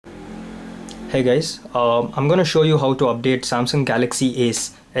Hey guys, I'm going to show you how to update Samsung Galaxy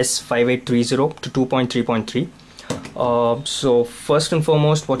ACE S5830 to 2.3.3. So first and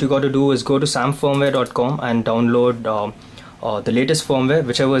foremost, what you got to do is go to samfirmware.com and download the latest firmware,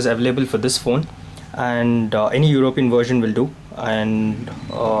 whichever is available for this phone, and any European version will do, and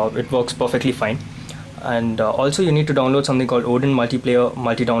it works perfectly fine. And also you need to download something called Odin Multiplayer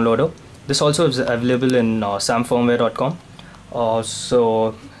Multi-Downloader. This also is available in samfirmware.com.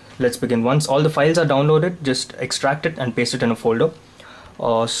 So let's begin. Once all the files are downloaded, just extract it and paste it in a folder.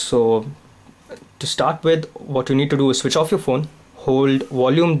 So to start with, what you need to do is switch off your phone, hold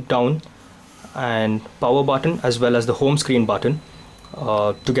volume down and power button as well as the home screen button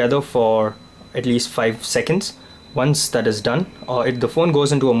together for at least 5 seconds. Once that is done, the phone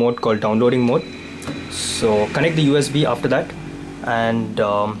goes into a mode called downloading mode. So connect the USB after that, and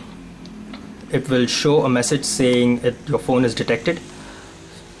it will show a message saying your phone is detected.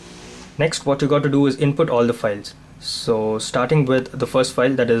 Next, what you got to do is input all the files. So starting with the first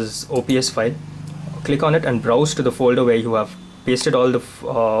file, that is OPS file, click on it and browse to the folder where you have pasted all the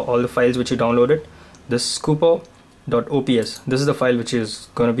files which you downloaded. This scooper.ops, this is the file which is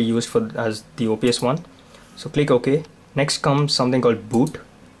going to be used as the OPS one. So click OK. Next comes something called boot.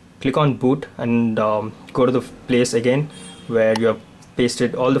 Click on boot and go to the place again where you have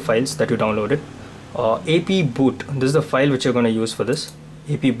pasted all the files that you downloaded. AP boot, this is the file which you're going to use for this,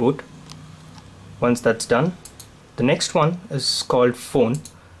 AP boot. Once that's done, the next one is called phone.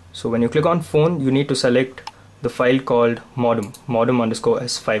 So when you click on phone, you need to select the file called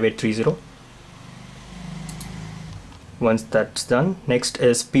modem_S5830. Once that's done, next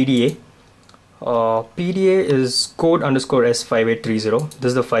is PDA. PDA is code_S5830. This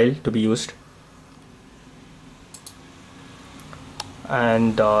is the file to be used.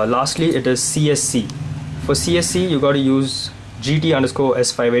 And lastly, it is CSC. For CSC, you got to use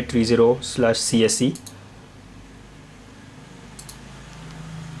GT_S5830/CSC.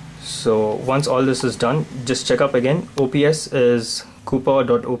 So once all this is done, just check up again. OPS is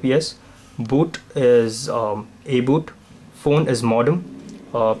cooper.ops, boot is aboot, phone is modem,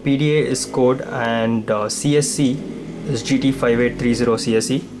 PDA is code, and CSC is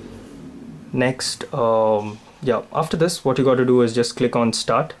GT5830/CSC. Next, after this, what you got to do is just click on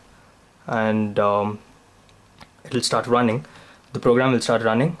start, and it'll start running. The program will start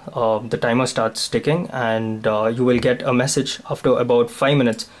running, the timer starts ticking, and you will get a message after about 5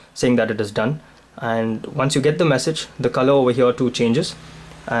 minutes saying that it is done. And once you get the message, the color over here too changes,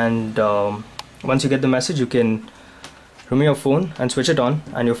 and once you get the message, you can remove your phone and switch it on,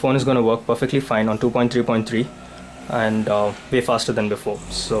 and your phone is going to work perfectly fine on 2.3.3 and way faster than before.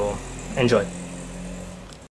 So enjoy.